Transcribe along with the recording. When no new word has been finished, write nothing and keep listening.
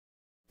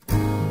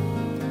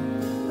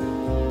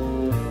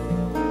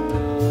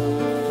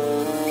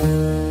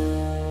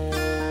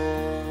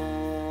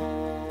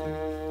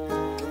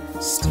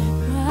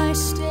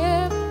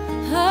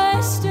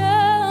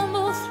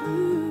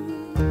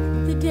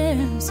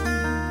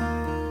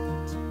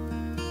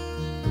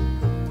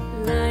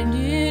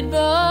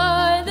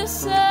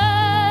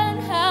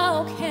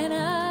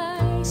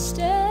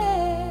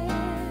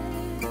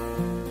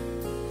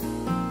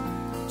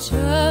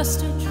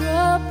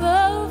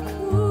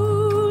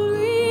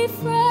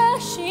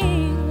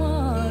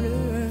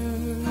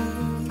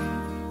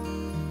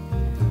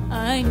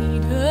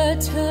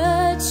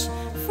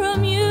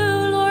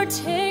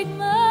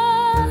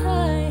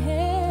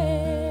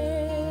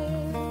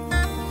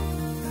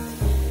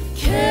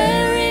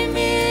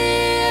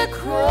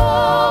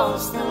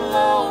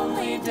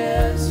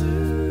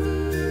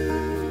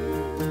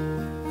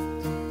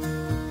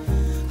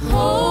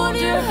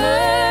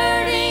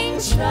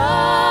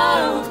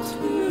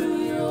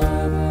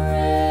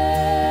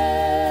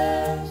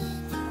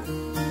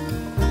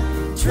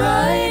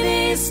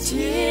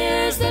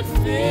tears that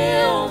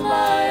fill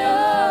my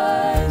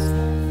eyes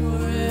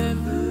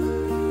forever.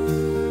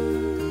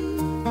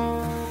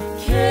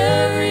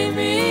 Carry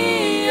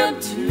me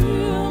up to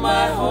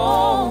my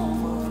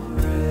home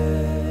of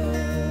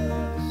rest.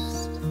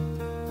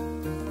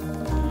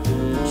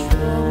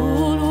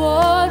 Troubled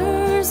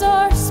waters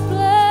are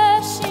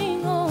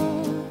splashing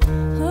all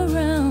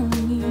around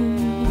me.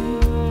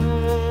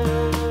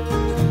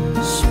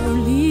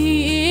 Surely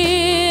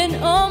in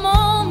a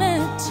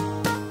moment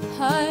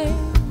I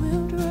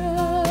will drown.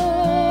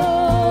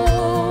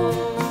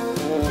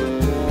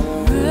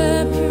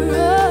 Wrap your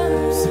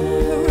arms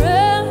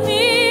around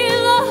me,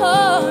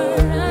 Lord,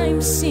 I'm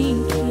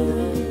sinking.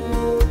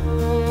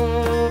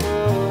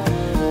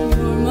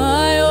 You're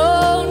my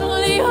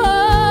only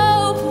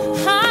hope,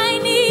 I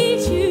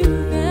need you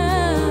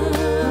now.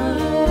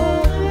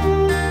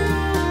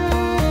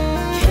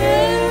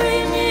 Carry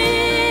me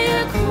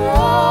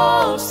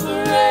across the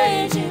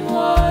raging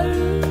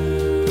water.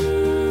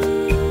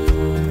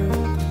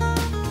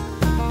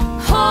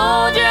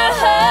 Hold your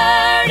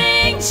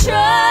hurting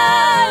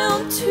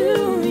child to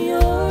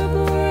your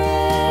breast.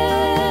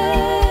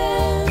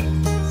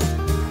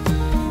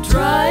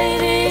 Dry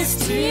these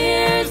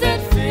tears that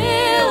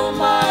fill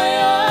my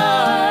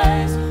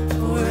eyes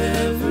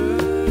forever.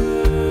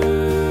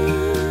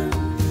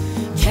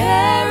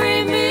 Carry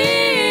me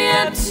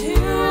up to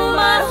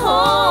my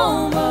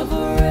home of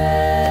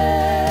rest.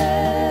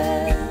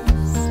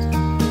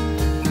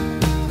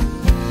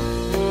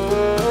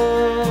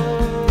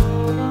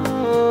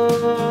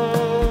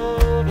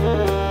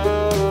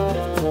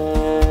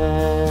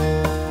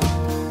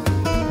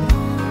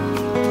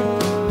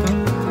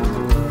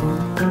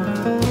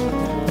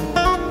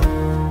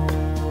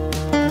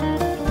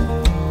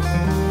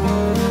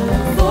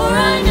 For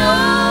I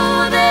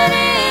know that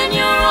in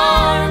your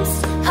arms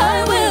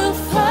I will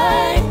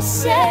find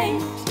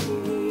safety,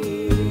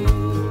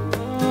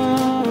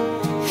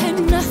 and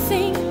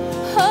nothing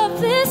of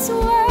this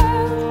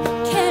world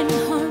can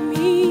harm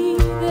me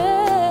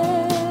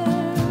there.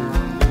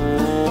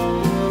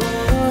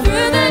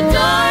 Through the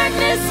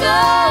darkness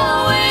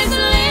always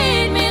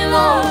lead me,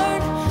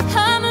 Lord.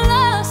 I'm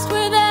lost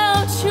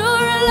without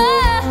your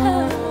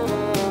love.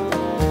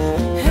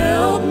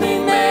 Help me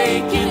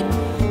make it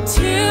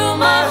to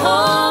my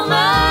home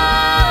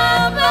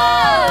above.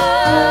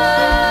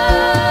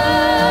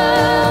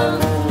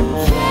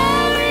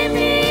 Carry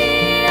me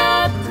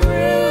up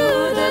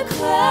through the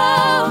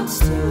clouds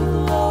to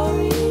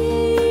glory.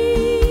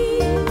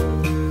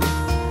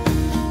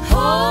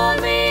 Hold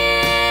me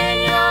in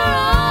your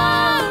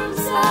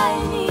arms, I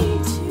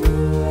need to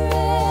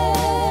rest.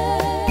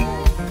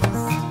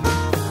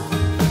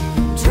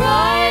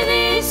 Dry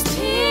these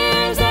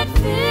tears that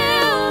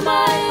fill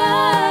my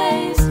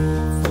eyes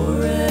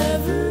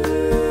forever.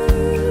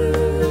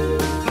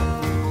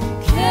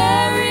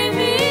 Carry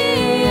me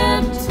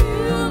up to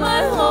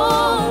my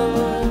home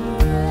of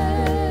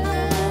rest.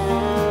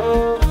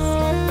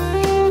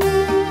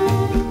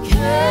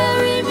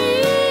 Carry me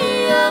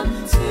up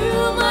to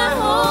my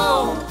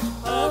home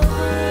of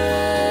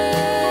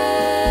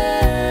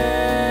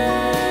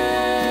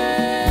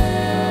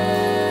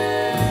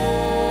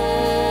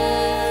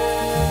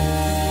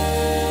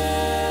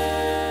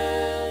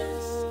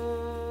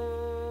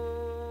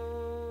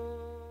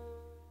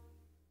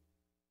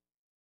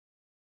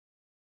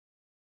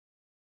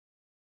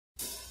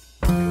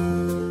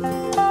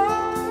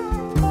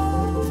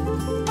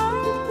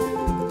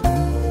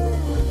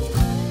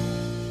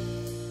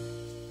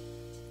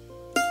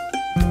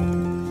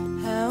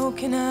How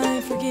can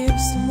I forgive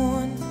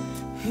someone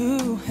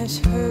who has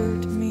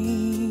hurt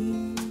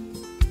me?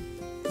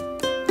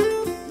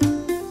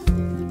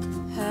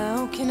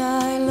 How can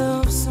I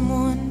love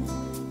someone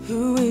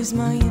who is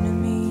my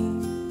enemy?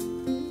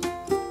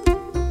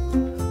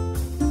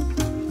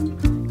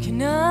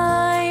 Can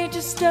I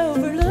just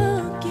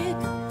overlook it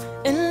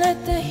and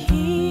let the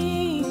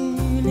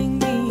healing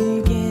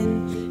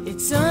begin?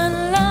 It's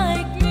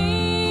unlike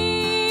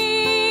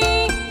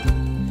me,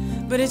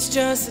 but it's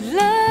just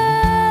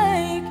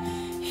like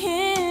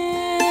him.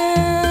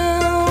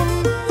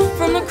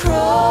 From the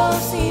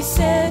cross he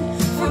said,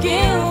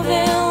 forgive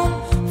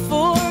them,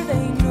 for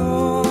they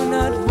know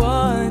not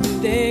what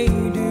they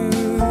do.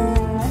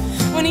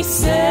 When he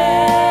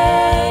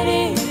said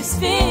it is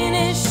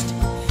finished,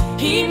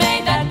 he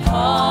made that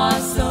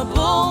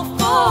possible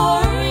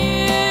for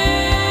you.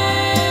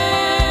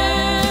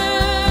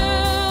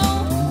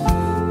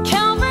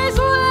 Calvary's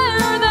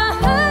where the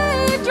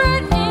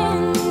hatred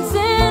ends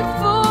and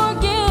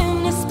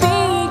forgiveness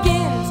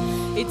begins.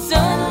 It's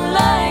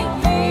unlike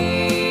me,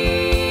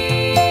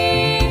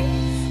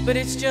 but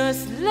it's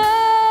just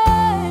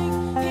like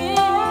him.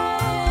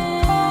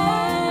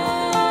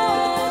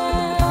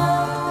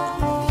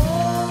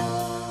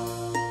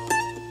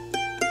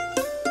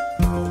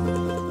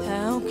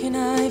 How can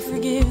I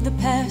forgive the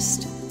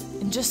past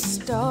and just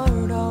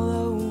start all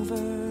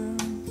over?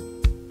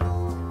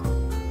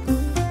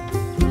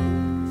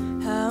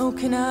 How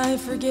can I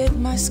forget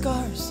my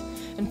scars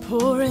and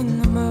pour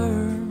in the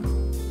myrrh?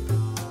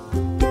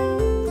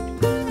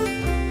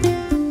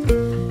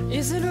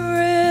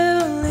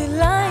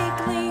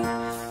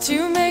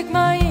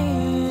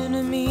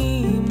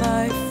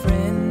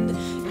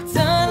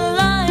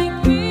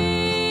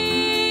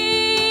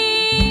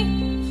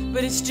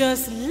 it's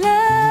just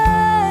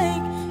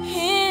like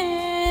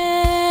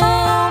him.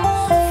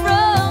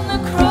 From the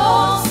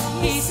cross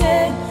he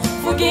said,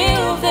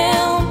 forgive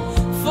them,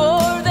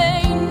 for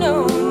they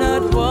know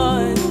not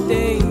what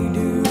they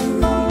do.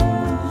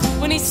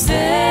 When he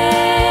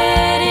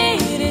said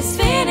it is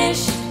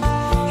finished,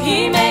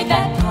 he made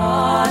that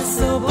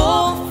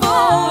possible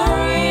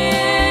for you.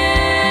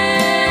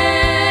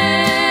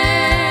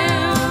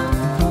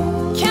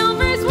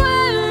 Calvary's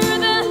where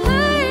the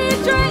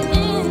hatred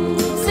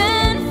ends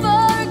and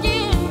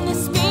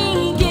forgiveness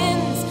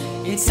begins.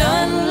 It's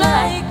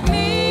unlike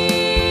me,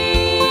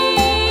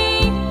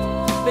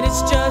 but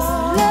it's just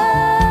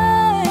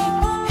like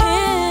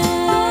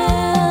him.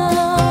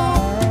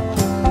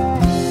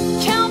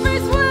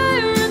 Calvary's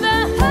where the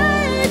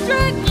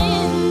hatred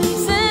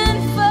ends and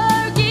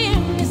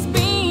forgiveness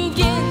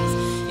begins.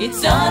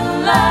 It's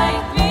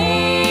unlike me,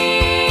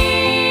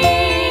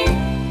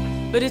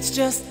 but it's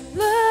just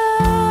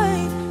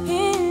like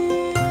him.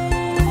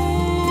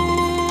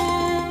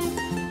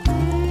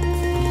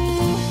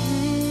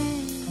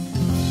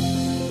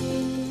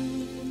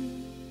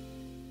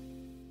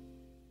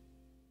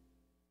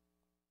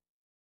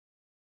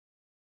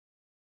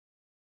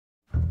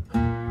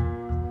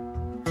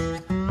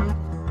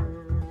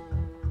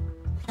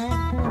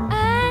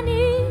 I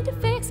need to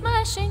fix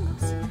my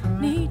shingles,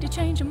 need to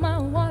change my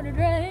water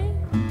drain.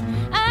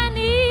 I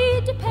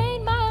need to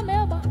paint my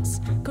mailbox,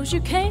 'cause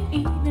you can't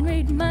even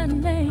read my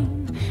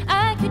name.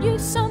 I could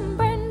use some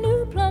brand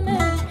new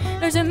plumbing.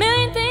 There's a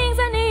million things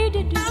I need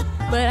to do,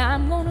 but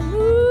I'm gonna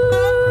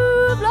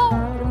move,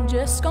 Lord, I'm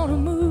just gonna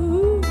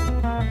move.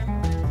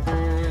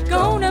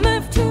 Gonna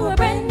move to a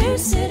brand new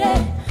city.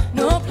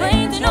 No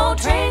planes, no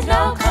trains,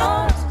 no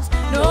cars.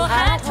 No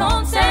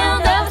high-tone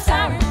sound of a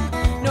siren.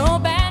 No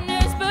bad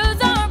news,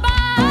 booze or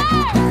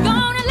bars.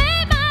 Gonna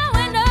leave my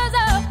windows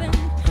open.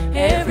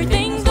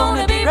 Everything's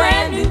gonna be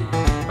brand new.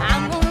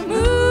 I'm gonna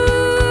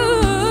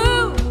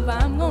move,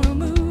 I'm gonna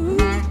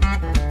move.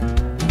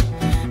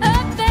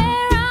 Up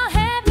there I'll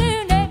have new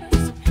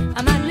neighbors. I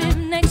might live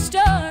next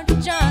door to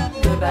John.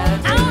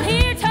 I don't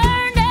hear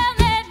turn down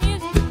that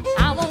music.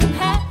 I won't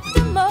have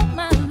to mow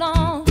my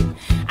lawn.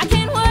 I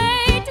can't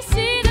wait to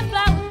see the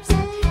flowers.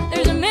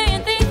 There's a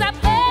million things I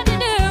plan to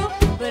do,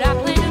 but I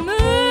plan to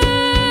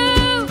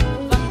move.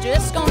 I'm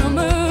just gonna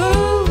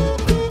move.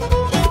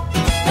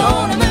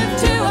 Gonna move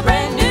to a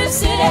brand new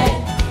city.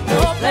 No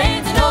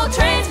planes, no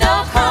trains, no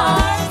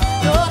cars.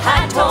 No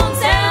high-tone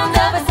sound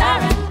of a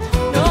siren.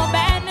 No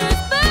bad news,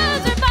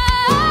 booze or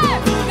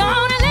bars.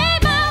 Gonna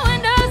leave my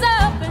windows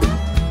open.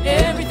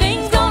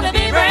 Everything's gonna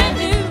be brand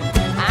new.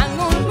 I'm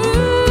gonna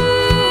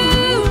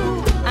move.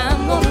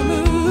 I'm gonna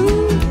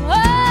move.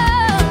 Oh,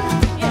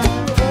 yeah.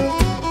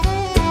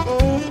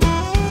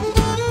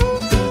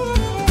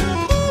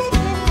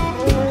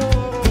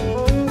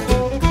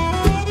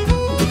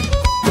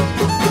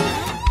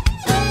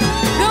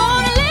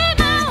 Gonna leave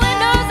my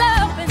windows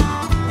open.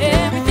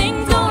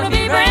 Everything's gonna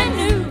be brand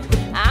new.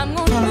 I'm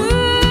gonna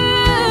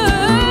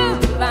move.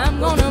 I'm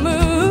gonna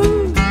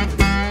move.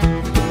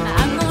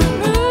 I'm gonna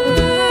move.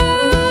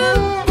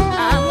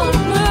 I'm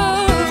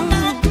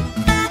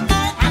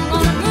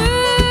gonna move.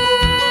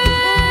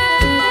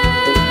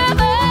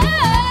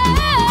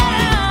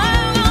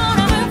 I'm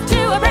gonna move to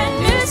a brand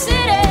new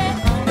city.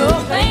 No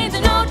planes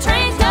and no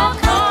trains, no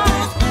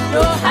cars.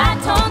 No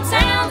high-tone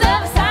sounds of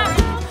a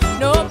siren.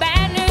 No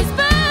bad news,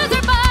 booze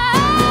or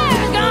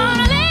bars.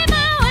 Gonna leave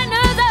my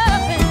windows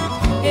open.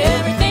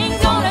 Everything's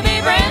gonna be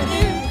brand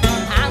new.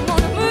 I'm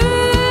gonna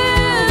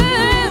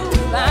move.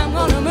 I'm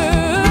gonna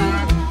move.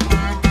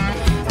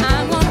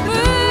 I'm gonna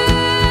move.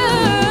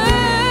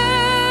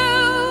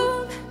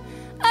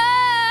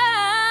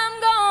 I'm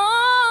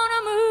gonna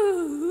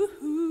move.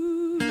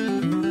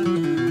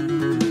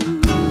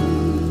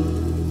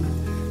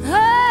 Oh.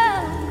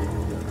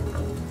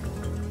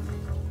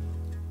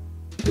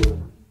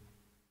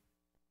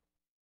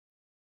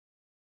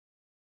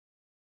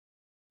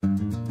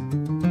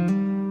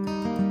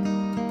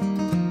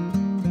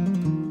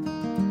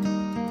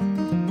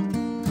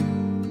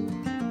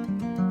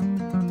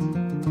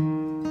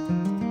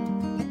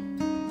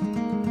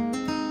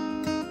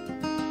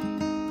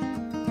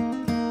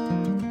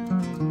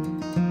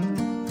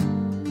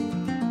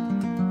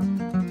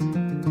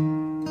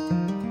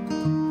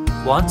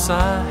 Once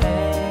I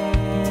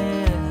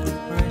had a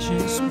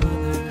precious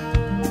mother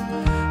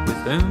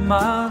with whom I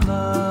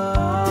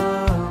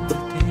loved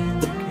with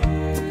tender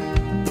care.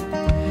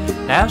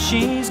 Now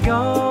she's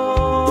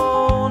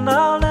gone,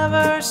 I'll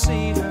never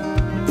see her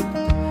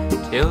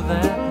till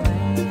that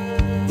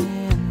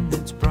land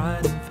that's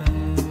bright and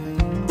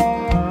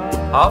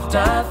fair. Oft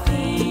I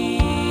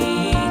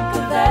think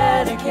of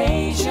that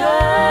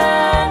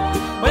occasion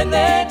when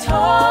they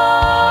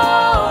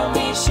told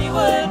me she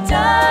would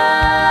die.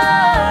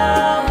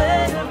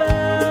 Made a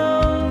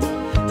vow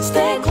to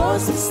stay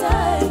close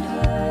beside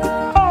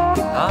her,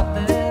 not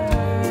let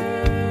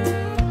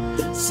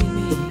her see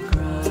me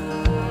cry.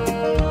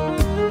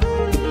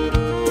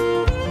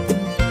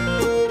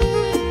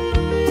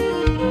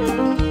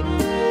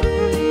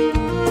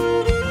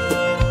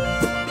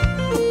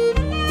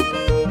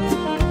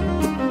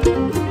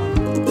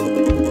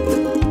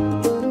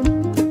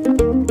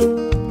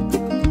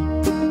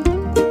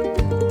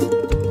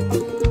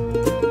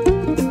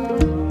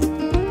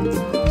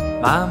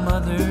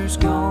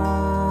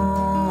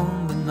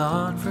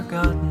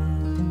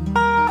 forgotten.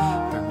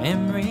 Her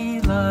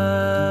memory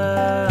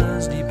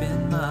lies deep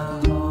in my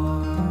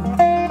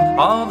heart.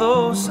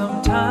 Although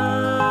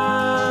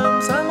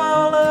sometimes I'm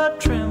all a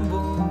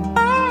tremble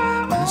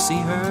when I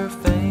see her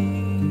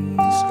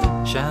face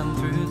shine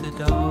through the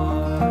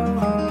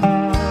dark.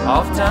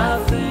 Oft I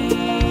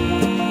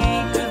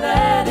think of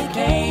that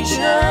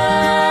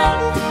occasion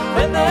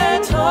when they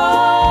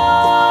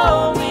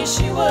told me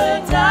she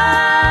would die.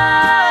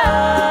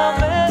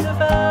 Made a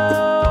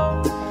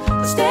vow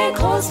to stay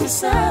close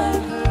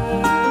beside her,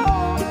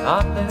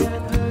 not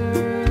let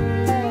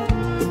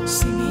her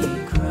see me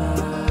cry.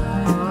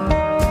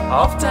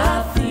 Oft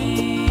I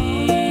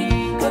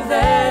think of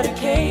that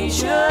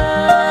occasion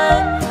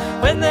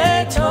when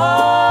they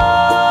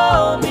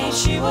told me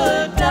she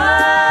would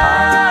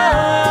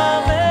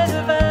die. Made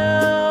a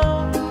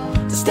vow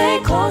to stay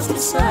close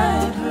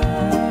beside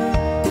her,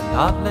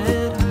 not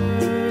let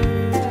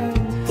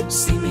her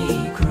see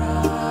me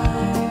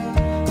cry,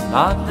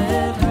 not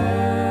let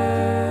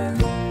her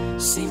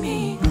see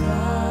me cry.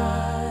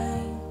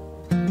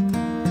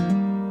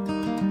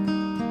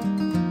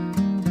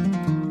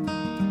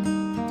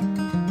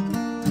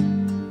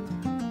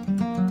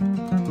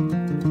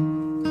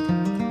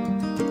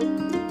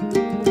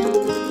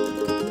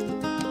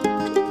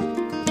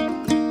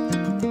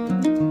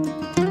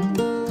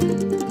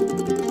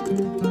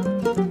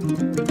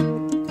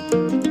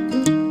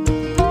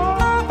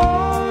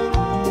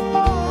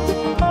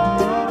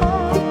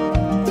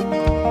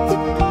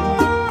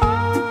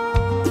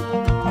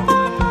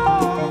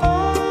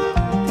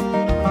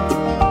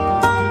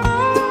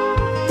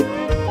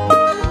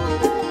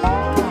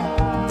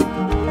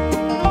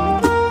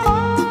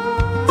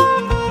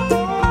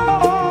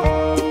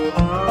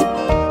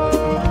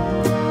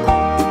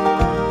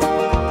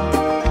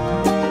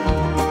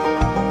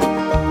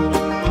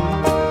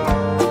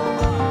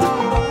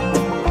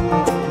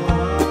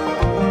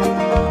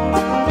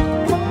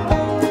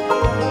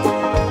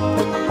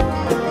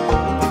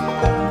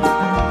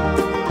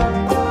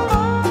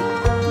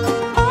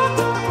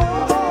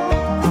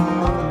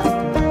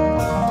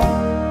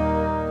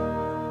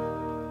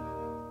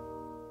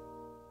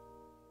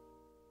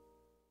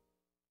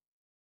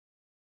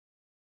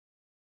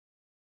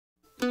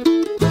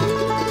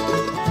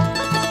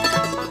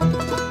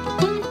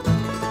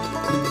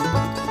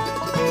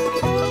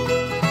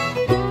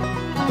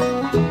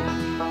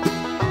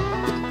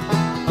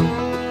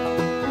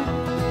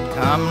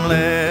 Come,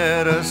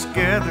 let us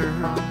gather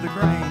the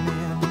grain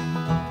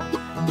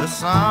in. The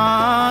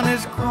sun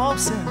is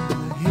crossing the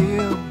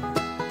hill.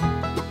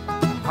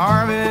 The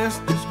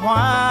harvest is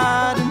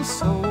white and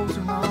souls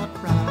are not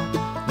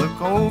right.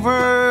 Look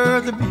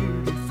over the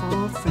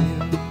beautiful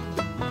field.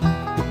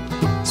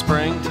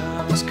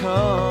 Springtime has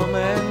come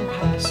and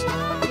passed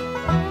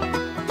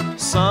now.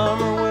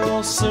 Summer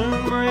will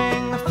soon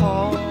bring the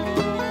fall.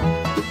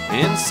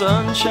 In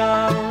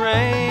sunshine or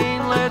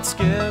rain, let's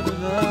gather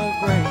the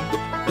grain.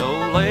 No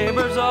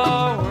laborers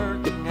are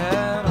working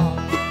at all.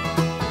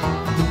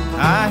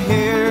 I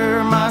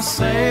hear my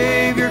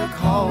Savior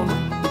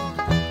calling.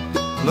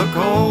 Look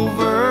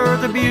over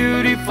the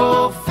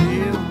beautiful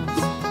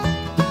fields.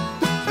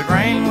 The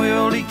grain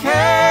will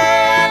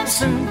decay and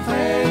soon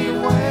fade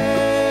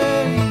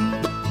away.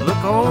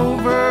 Look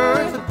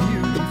over the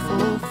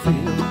beautiful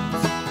fields.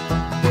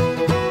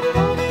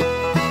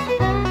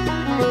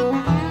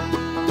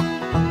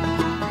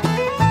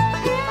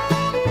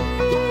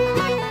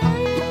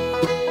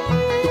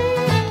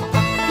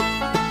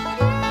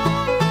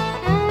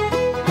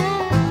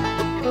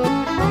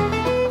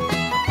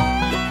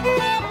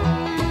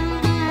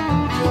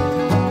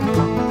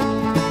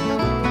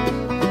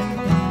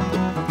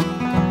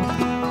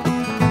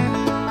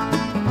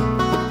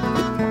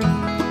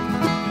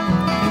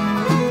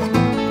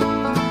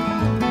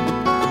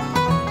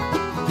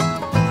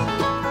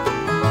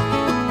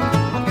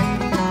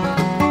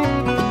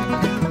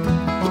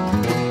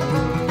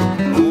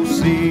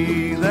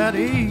 See that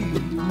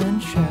evening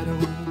shadow.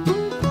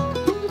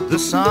 The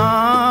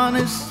sun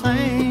is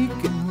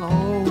sinking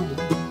low.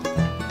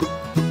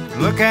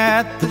 Look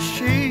at the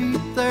sheep,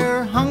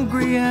 they're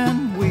hungry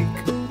and weak.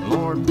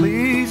 Lord,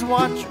 please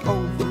watch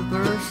over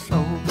their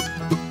souls.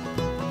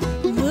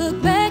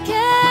 Look back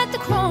at the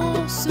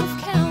cross of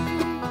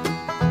Calvary.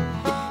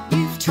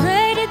 You've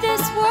traded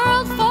this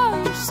world for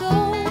your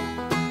soul.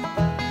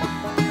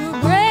 You're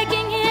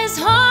breaking his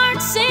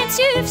heart since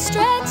you've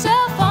strayed so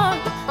far.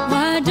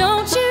 Why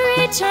don't you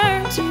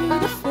return to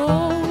the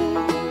fold?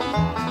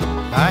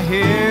 I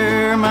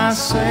hear my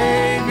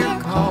Savior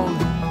calling.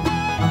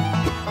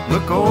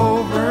 Look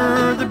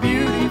over the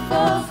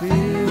beautiful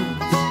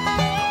fields.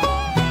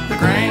 The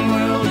grain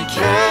will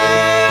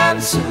decay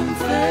and soon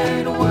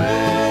fade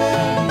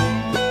away.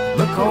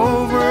 Look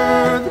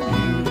over the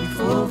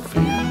beautiful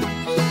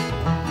fields.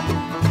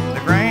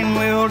 The grain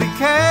will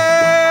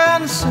decay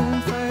and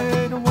soon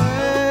fade away.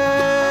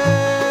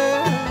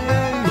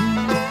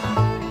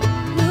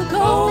 Look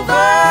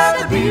over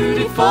the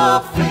beautiful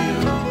fields.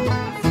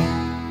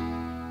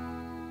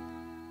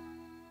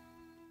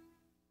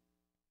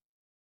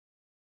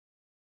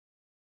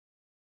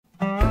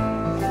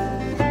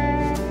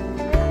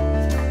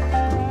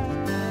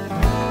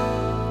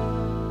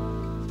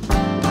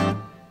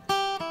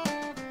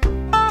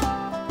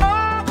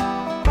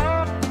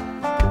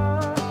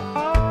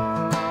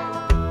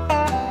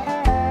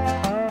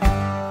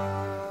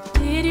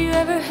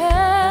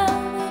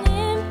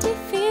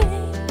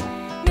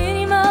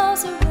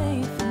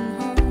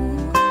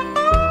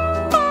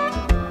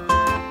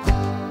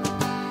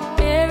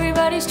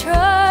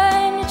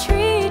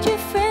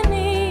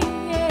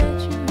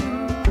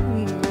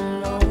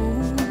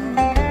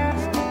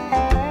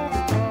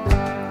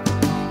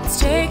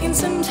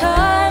 some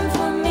time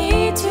for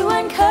me to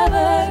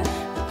uncover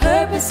the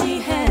purpose He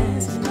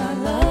has in my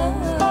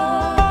life.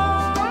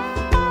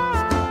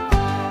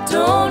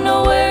 Don't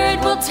know where it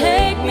will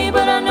take me,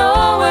 but I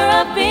know where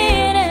I've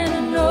been, and I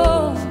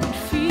know it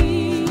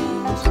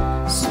feels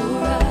so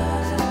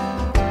right.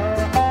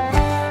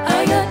 I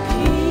got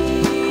peace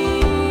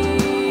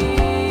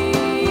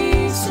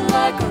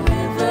like a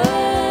river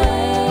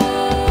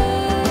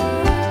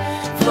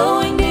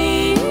flowing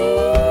deep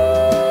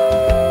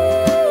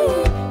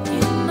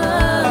in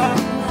my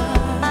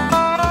life.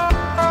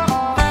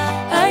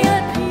 I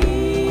got peace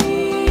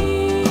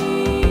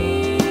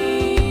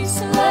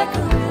like a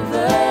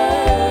river,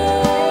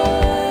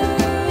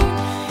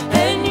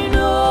 and you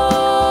know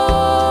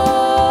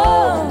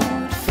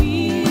it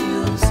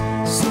feels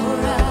so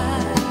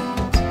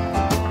right.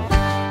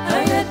 I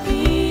got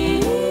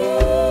peace.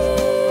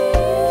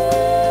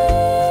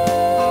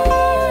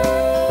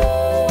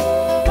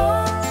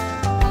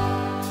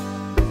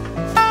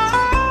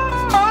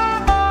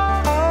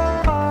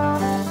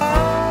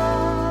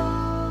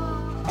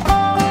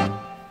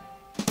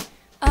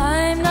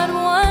 I'm not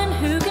one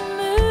who can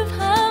move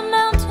high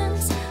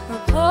mountains or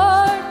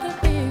part the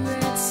big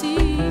red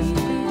sea,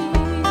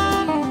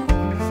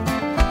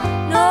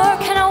 nor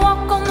can I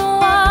walk on the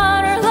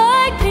water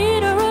like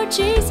Peter or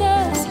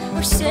Jesus,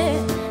 or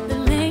set the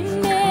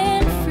lame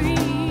man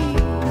free.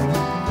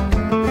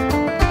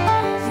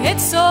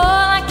 It's all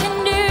I can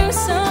do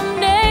some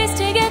days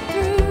to get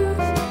through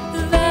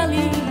the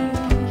valley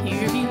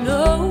here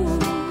below.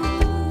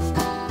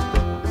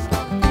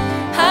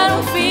 I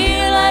don't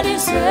feel I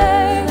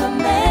deserve a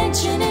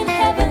mansion in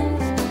heaven,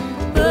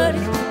 but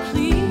it will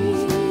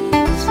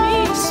please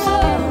me so.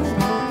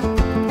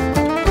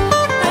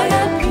 I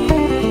got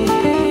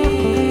peace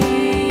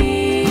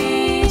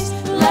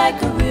like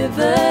a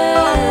river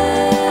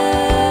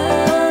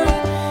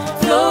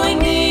flowing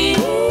deep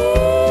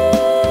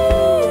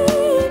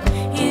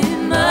in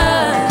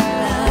my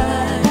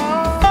life.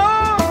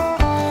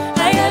 I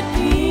got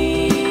peace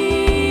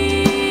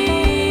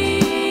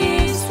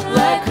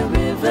like a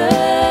river,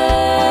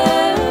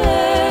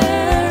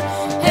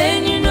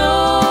 and you know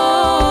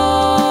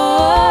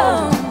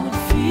it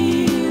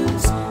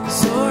feels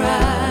so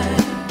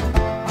right.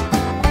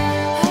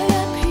 I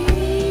got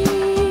peace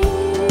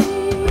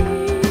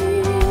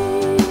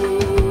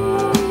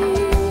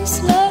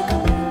like a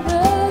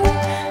river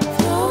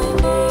flowing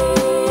deep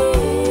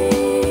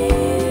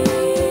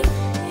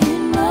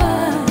in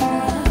my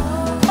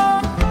life.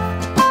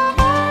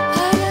 I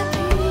got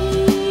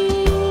peace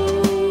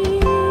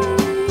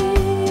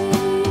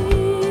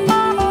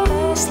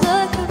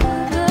like a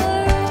river,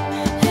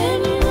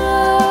 and you know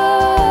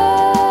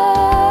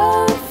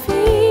it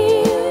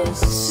feels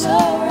so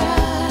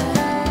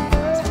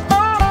right.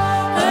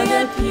 I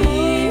got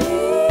peace.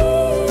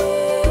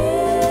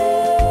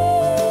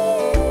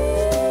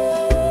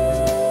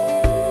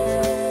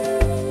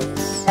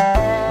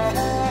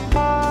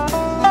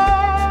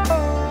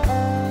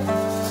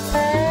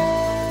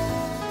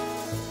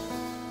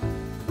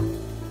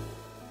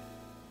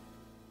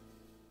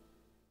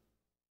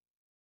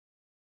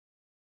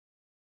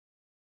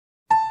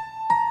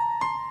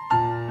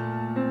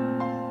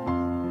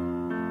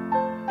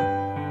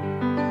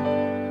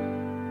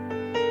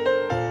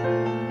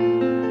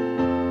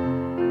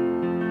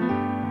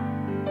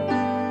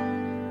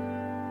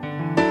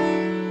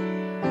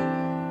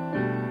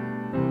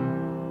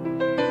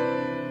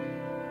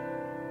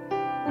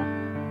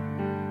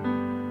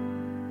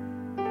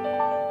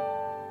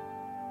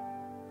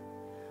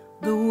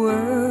 The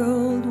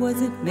world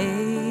wasn't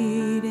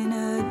made in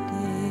a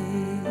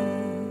day.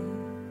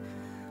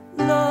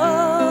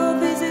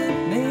 Love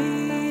isn't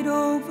made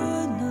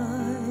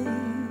overnight.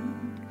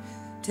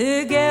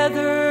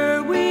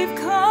 Together we've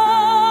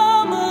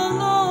come a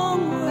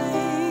long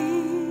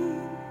way,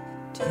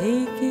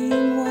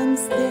 taking one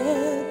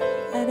step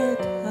at a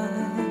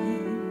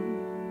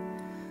time.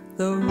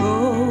 The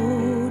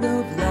road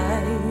of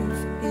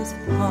life is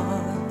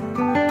hard.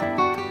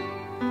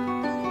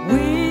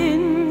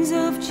 Winds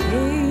of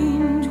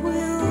change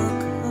will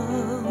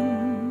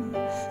come.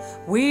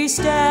 We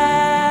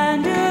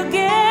stand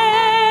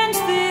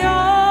against the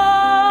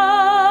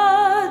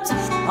odds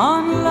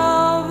on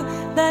love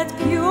that's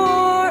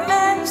pure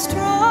and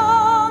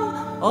strong.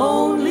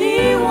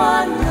 Only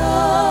one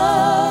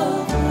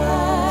love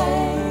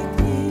like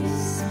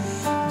this,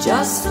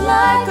 just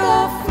like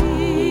a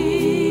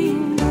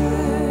fingerprint,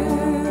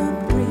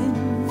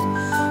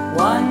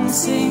 one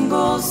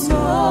single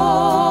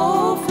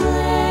snowflake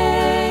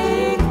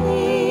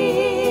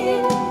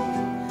clean.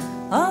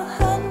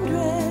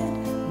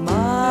 100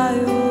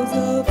 miles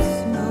of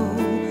snow,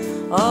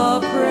 a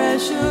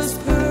precious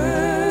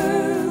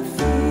perfect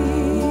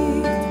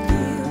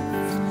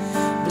gift,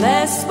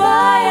 blessed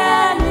by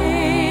an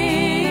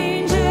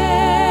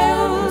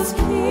angel's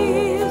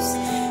kiss.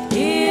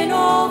 In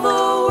all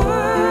the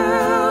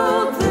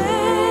world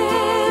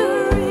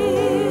there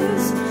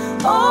is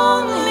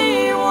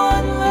only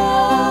one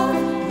love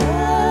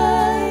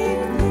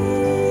like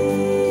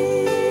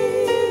this.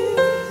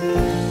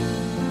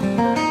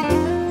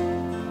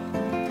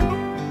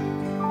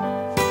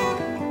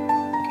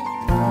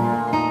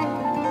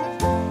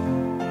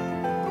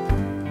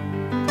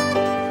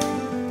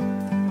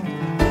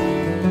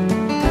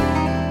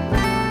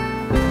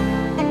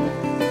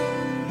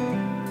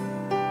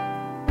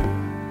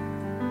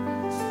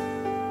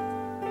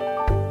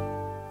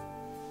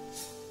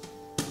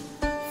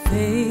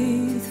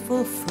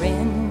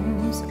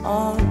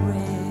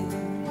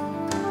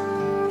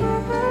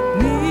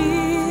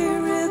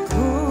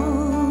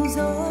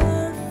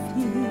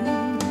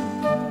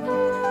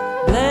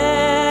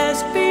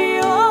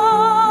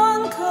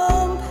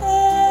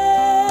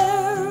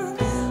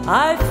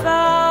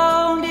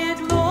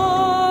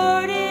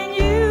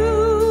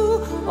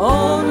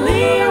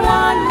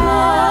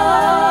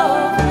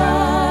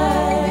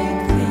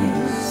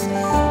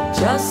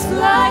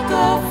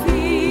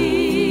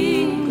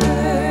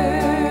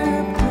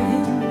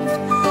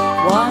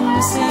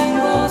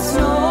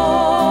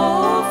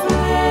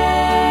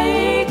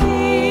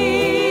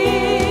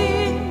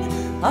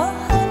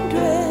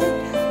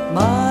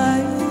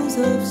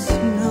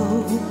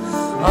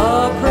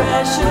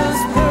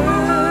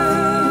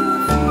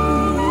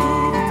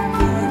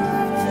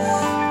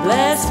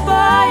 blessed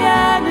by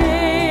an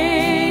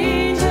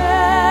angel's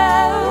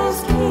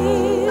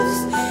kiss.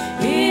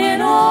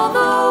 In all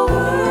the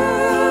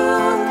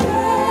world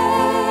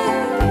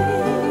there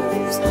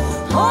is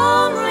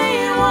only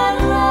one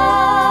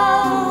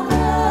love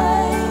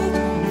like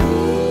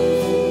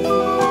thee.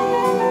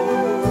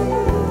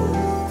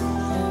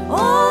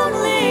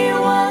 Only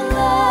one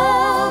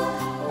love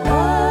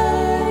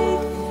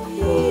like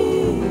thee.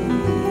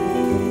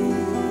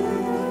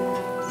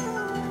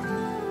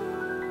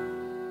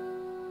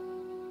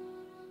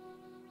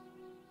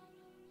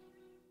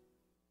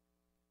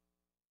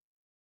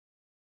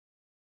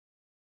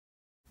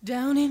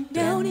 Down in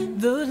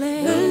the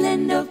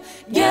land of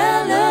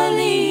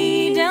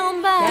Galilee,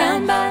 down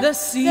by the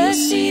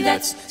sea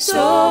that's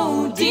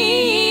so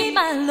deep,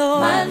 my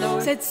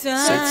Lord said,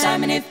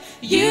 Simon, if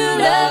you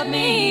love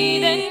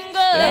me,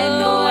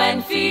 then go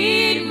and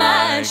feed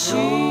my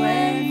sheep.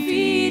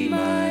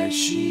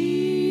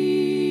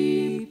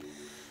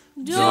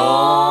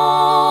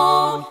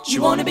 Don't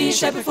you want to be a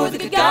shepherd for the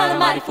good God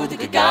Almighty, for the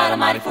good God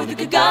Almighty, for the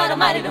good God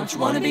Almighty? Don't you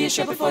want to be a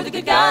shepherd for the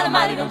good God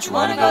Almighty? Don't you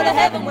want to go to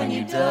heaven when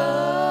you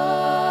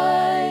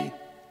die?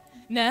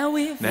 Now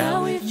if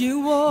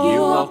you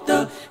walk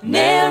the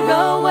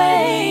narrow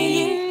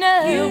way,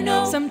 you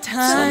know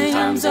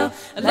sometimes a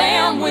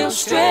lamb will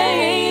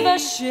stray. The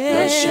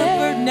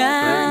shepherd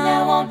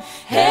now on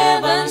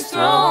heaven's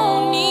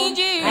throne needs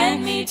you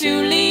and me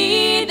to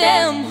lead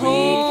them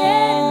home.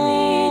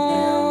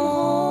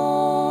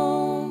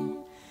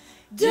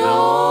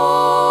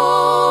 Don't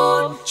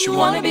you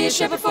want to be a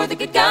shepherd for the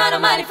good God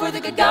Almighty, for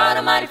the good God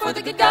Almighty, for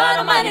the good God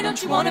Almighty?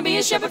 Don't you want to be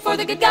a shepherd for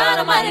the good God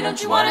Almighty?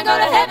 Don't you want to go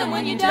to heaven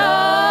when you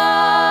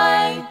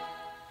die?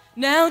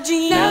 Now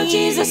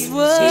Jesus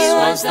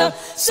was the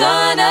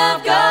Son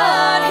of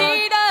God.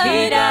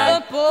 He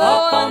died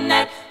upon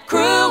that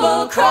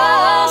cruel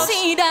cross.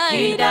 He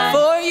died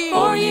for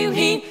you.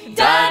 He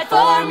died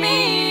for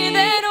me,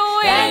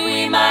 that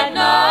we might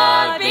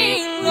not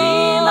be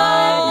lost.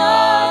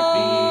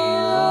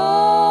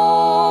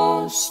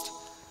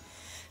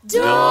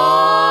 Don't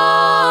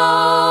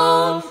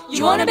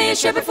you want to be a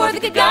shepherd for the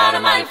good God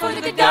Almighty, for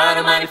the good God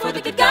Almighty, for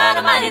the good God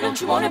Almighty? Don't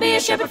you want to be a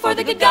shepherd for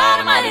the good God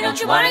Almighty? Don't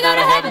you want to go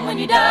to heaven when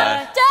you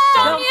die?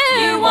 Don't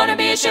you want to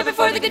be a shepherd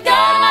for the good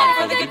God Almighty,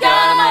 for the good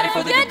God Almighty,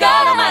 for the good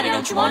God Almighty?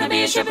 Don't you want to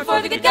be a shepherd for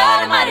the good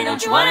God Almighty?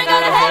 Don't you want to go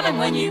to heaven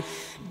when you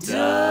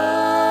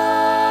die?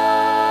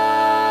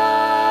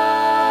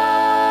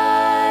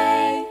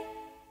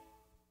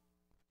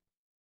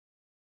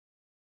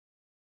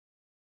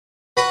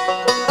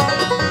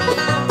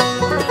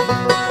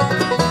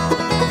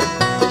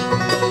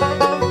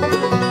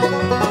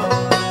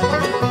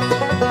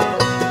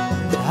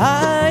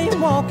 I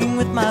am walking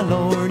with my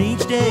Lord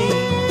each day,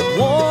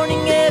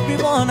 warning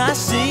everyone I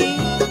see.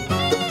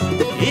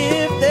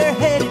 If they're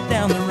headed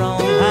down the wrong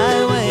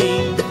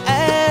highway,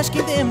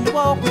 asking them to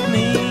walk with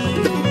me.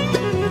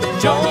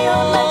 Join me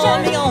on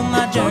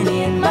my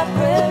journey in my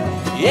prayer.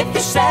 If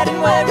you're sad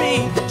and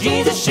weary,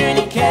 Jesus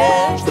surely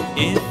cares.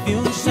 If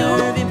you'll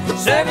serve Him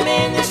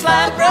in this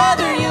life,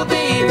 brother, you'll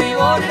be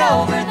rewarded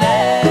over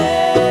there.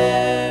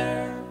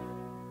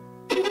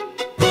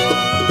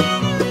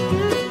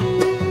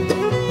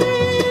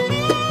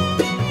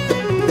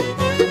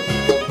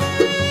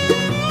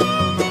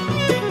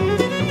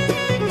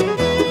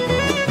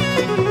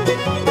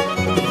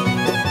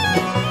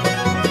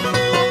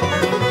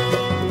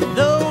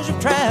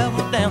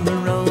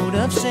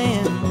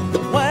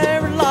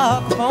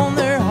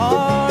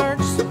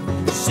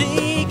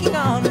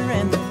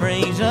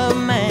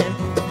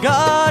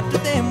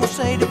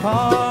 Say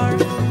depart.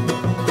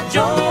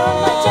 Join me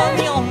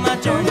on my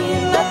journey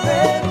in my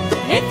prayer.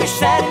 If you're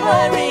sad and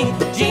worried,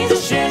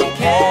 Jesus surely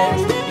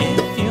cares.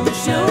 If you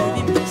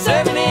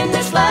serve Him in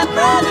this life,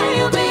 brother,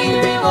 you'll be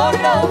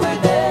rewarded over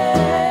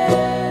there.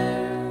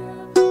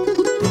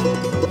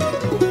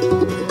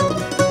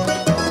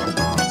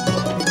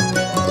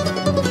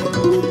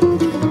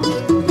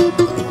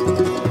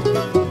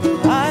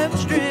 I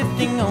was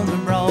drifting on the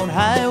broad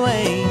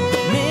highway,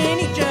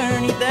 many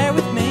journeyed there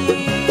with me.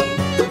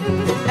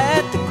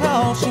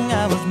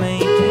 I was made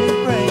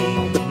to pray.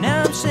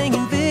 Now I'm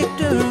singing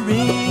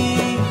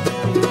victory.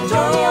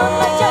 Join me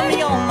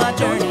on my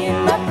journey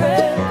in my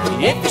prayer.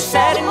 If you're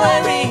sad and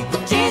worried,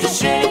 Jesus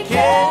surely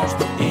cares.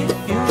 If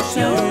you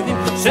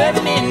serve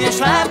Him in this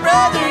life,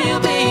 brother, you'll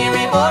be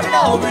rewarded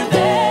over there.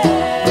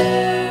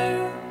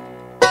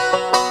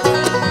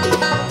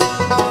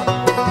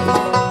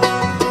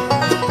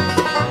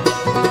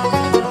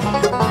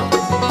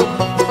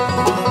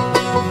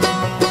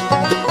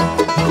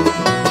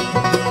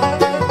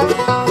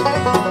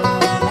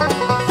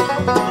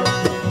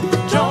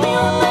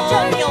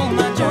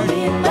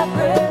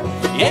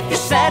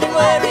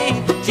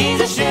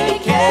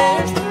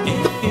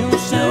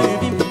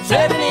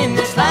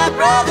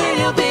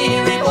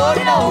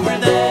 Over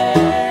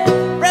there,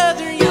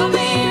 brother, you'll be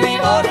rewarded.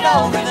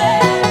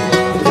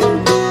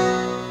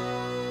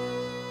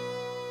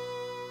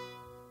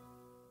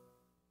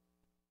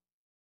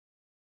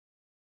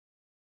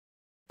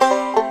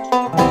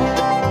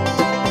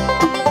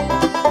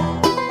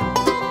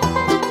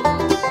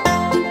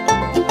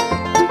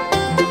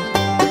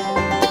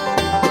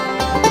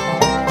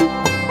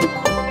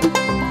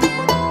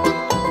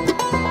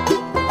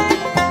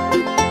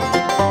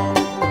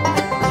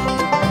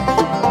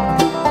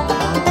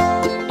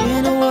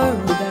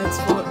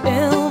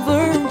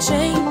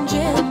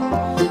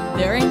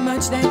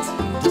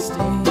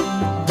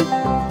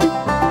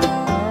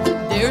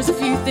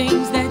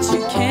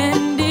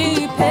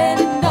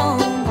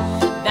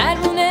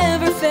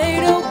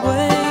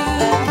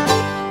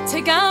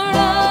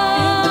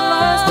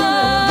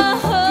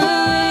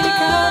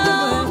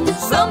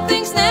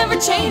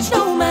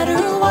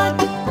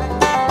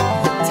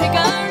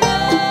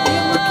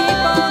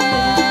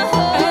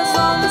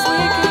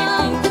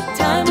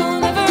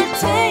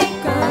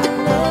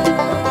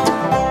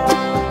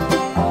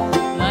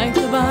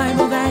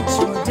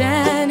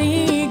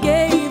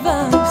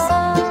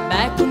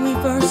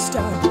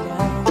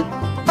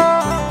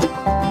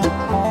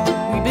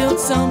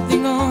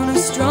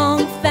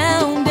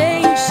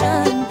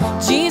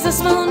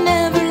 promise will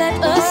never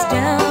let us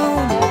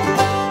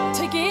down.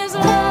 Take his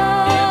love,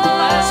 it will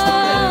last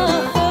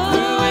forever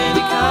through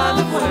any kind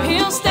of weather.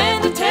 he'll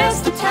stand the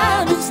test of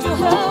time and still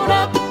hold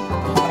up.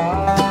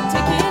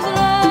 Take his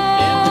love,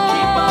 It will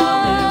keep on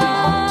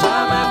living,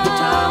 time after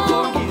time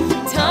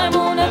forgiving. time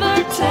won't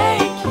ever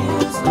take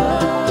his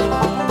love.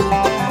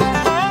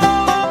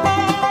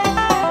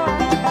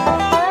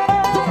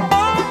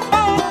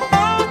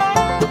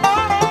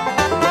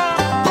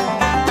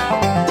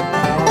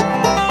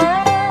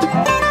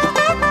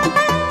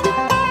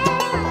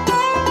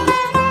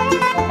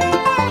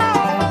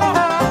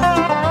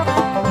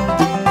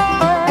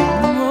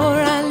 The more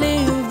I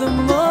live, the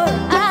more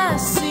I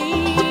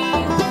see.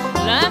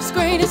 Life's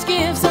greatest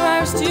gifts are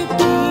ours to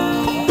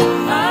keep.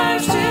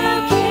 Ours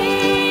to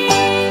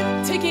keep.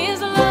 Take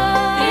his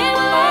love, it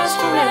will last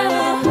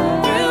forever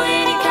through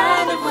any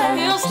kind of weather.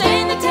 He'll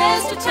stand the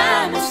test of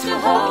time and still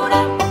hold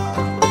up.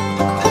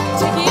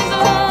 Take his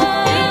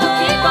love, it will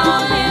keep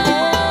on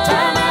living,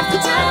 time after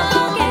time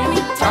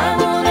forgiving. Time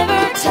won't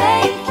ever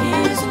take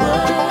his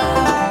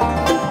love.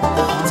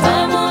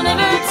 Time won't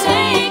ever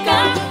take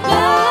our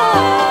love.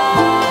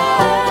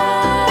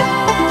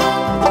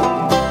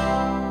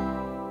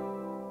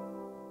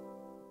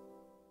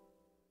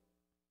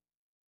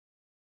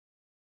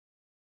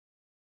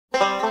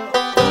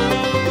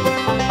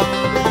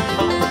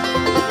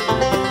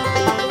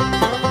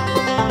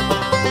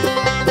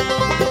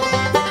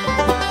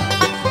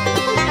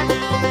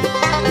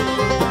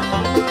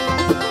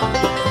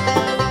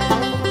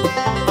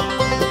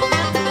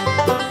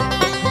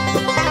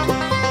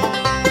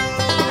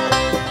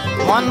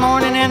 One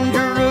morning in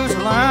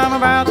Jerusalem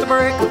about the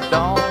break of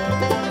dawn,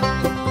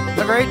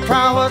 the great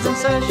trial was in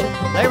session.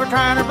 They were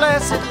trying to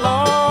bless it,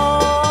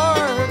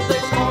 Lord. They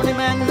scorned him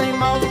and they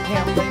mocked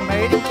him. They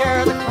made him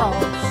carry the cross.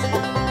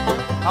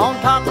 On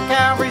top of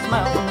Calvary's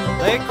mountain,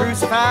 they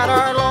crucified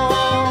our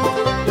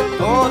Lord.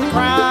 Oh, the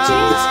cry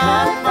Jesus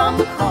cried from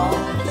the cross,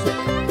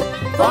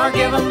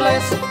 forgiven,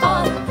 blessed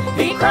Father,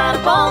 he cried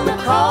upon the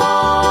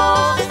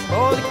cross.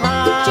 Oh, the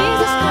cry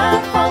Jesus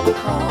cried from the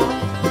cross,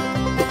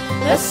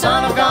 the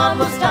Son of God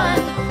was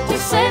dying to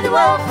save the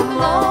world from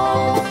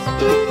loss.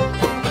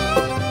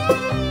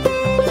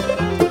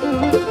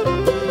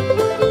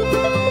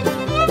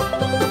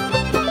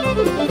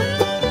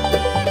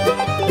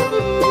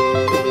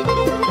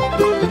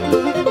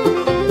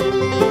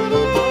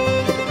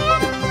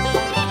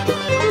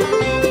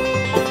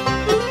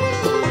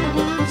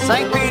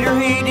 St. Peter,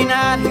 he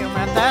denied him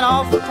at that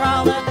awful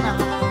trial that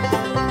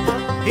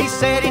night. He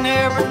said he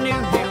never knew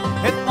him,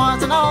 it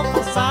was an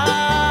awful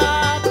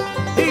sight.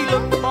 He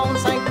looked upon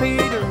St.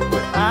 Peter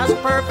with eyes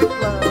of perfect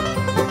love.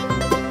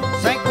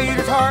 St.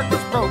 Peter's heart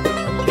was broken,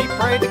 he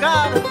prayed to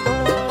God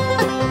above.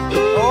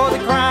 Oh, the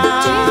cry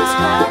Jesus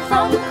cried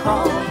from the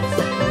cross,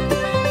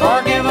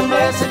 forgive him,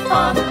 blessed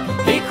Father,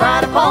 he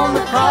cried upon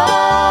the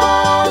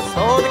cross.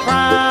 Oh, the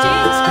cry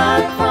Jesus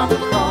cried from the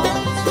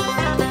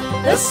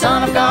cross, the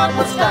Son of God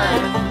was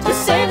dying to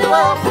save the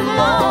world from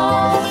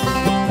loss.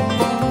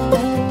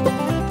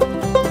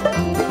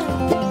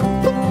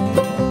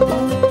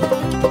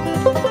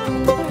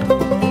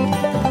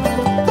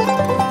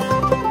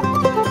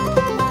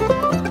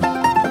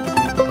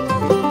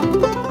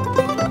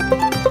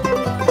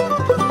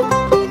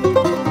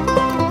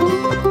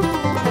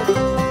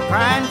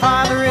 Crying,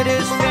 Father, it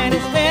is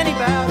finished, then he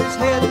bowed his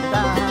head and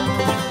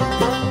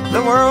died.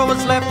 The world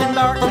was left in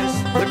darkness,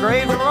 the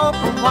graves were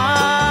open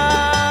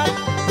wide.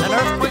 An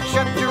earthquake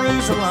shook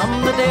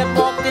Jerusalem, the dead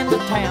walked into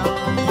town.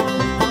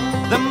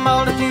 The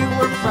multitude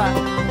were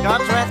frightened,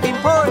 God's wrath came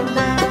pouring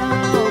down.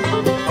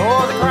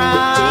 Oh, the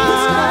cry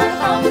Jesus cried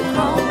from the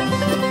cross,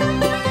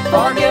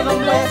 forgive him,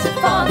 blessed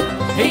Father,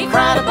 he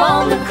cried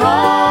upon the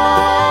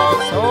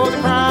cross. Oh, the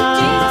cry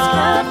Jesus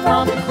cried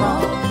from the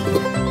cross,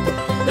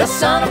 the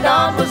Son of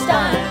God was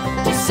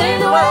dying to save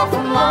the world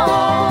from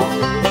loss.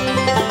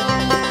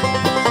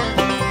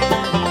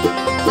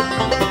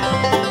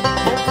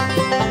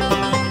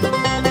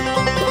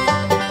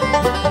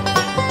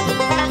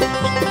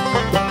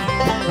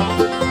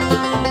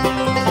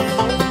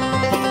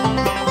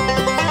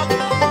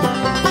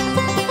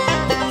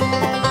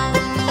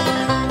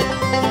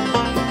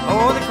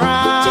 Oh, the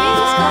cry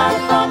Jesus cried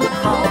from the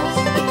cross,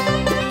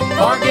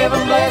 forgive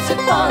him, blessed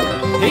Father,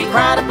 he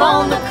cried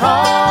upon the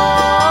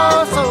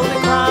cross. Oh, the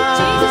cry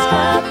Jesus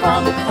cried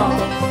from the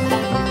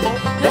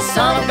cross, the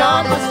Son of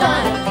God was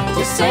dying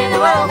to save the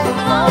world from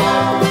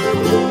loss.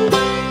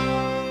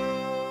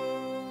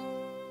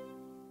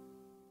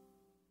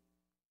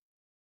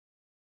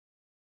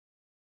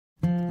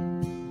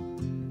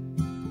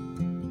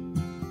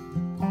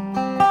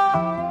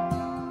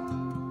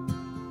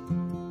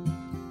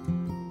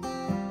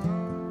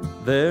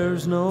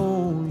 There's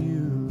no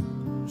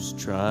use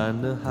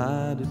trying to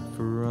hide it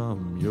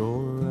from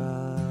your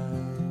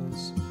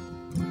eyes.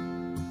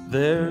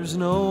 There's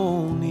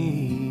no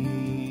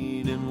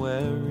need in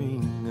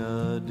wearing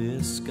a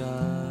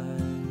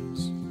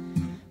disguise.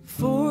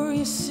 For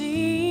you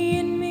see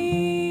in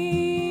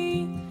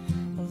me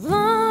a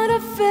lot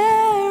of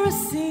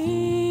Pharisee.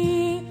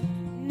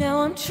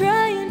 Now I'm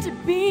trying to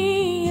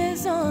be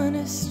as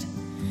honest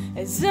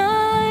as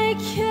I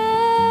can.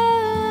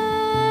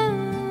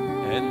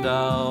 And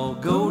I'll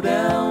go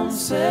down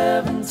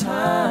 7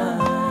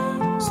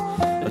 times,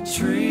 a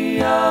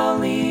tree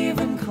I'll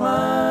even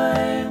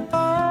climb,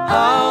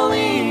 I'll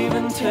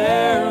even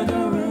tear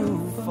the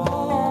roof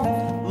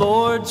off,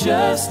 Lord,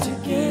 just to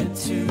get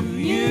to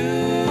you.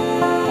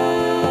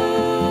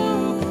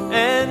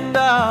 And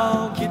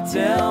I'll get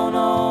down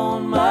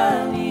on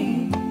my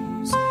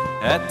knees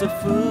at the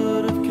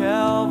foot of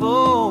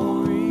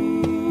Calvary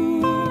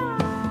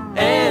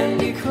and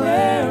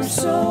declare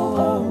so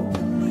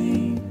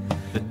openly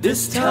that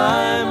this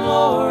time,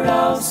 Lord,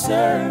 I'll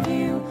serve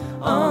you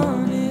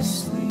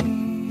honestly.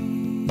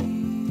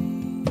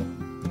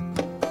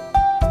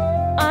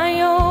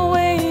 I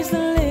always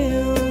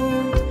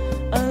lived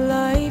a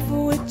life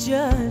with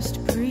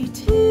just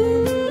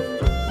pretend,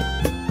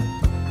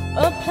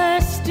 a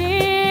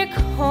plastic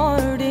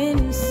heart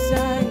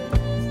inside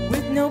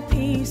with no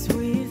peace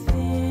within.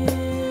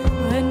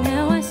 But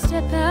now I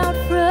step out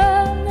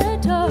from the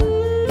dark.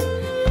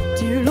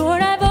 Dear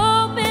Lord, I've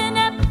opened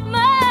up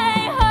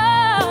my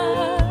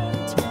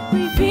heart,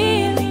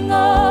 revealing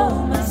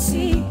all my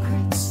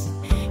secrets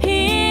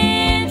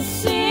in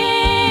sin.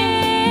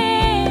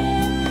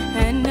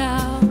 And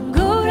I'll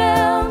go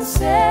down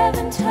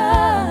 7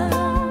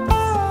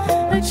 times,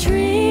 a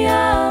tree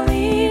I'll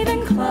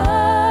even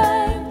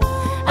climb,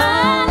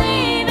 I'll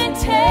even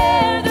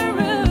tear the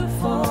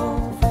roof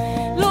off,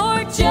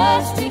 Lord,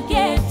 just to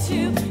get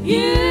to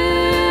you.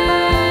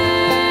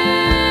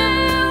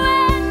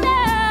 And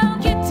I'll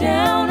get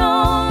down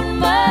on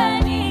my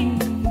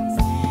knees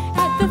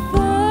at the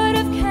foot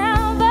of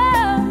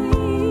Calvary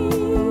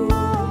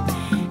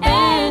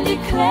and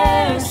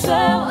declare so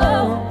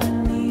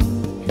openly,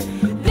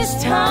 this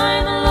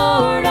time,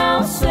 Lord,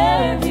 I'll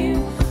serve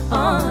you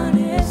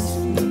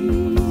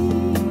honestly.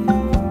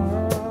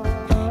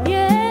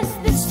 Yes,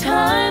 this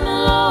time,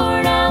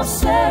 Lord, I'll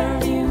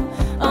serve you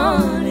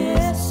honestly.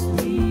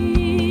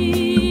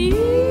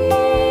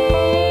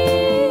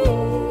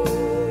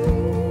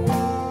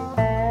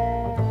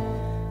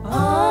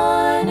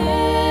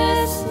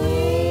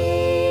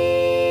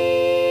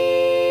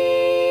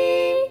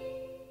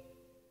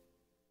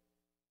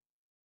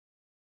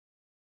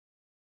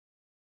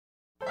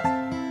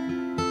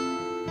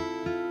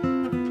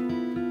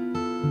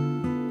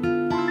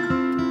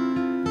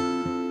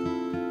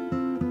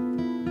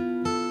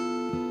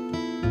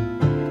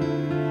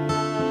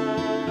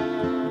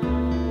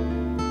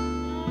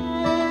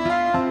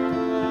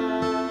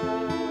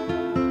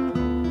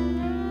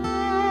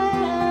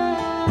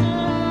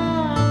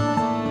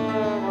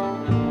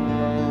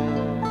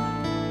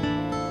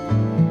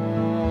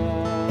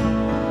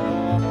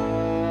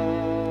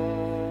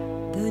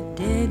 The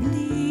dead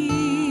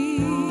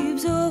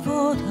leaves of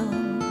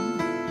autumn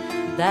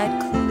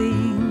that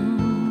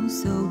cling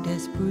so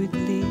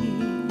desperately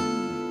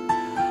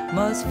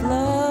must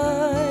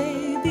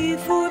fly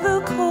before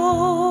the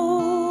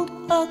cold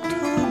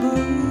October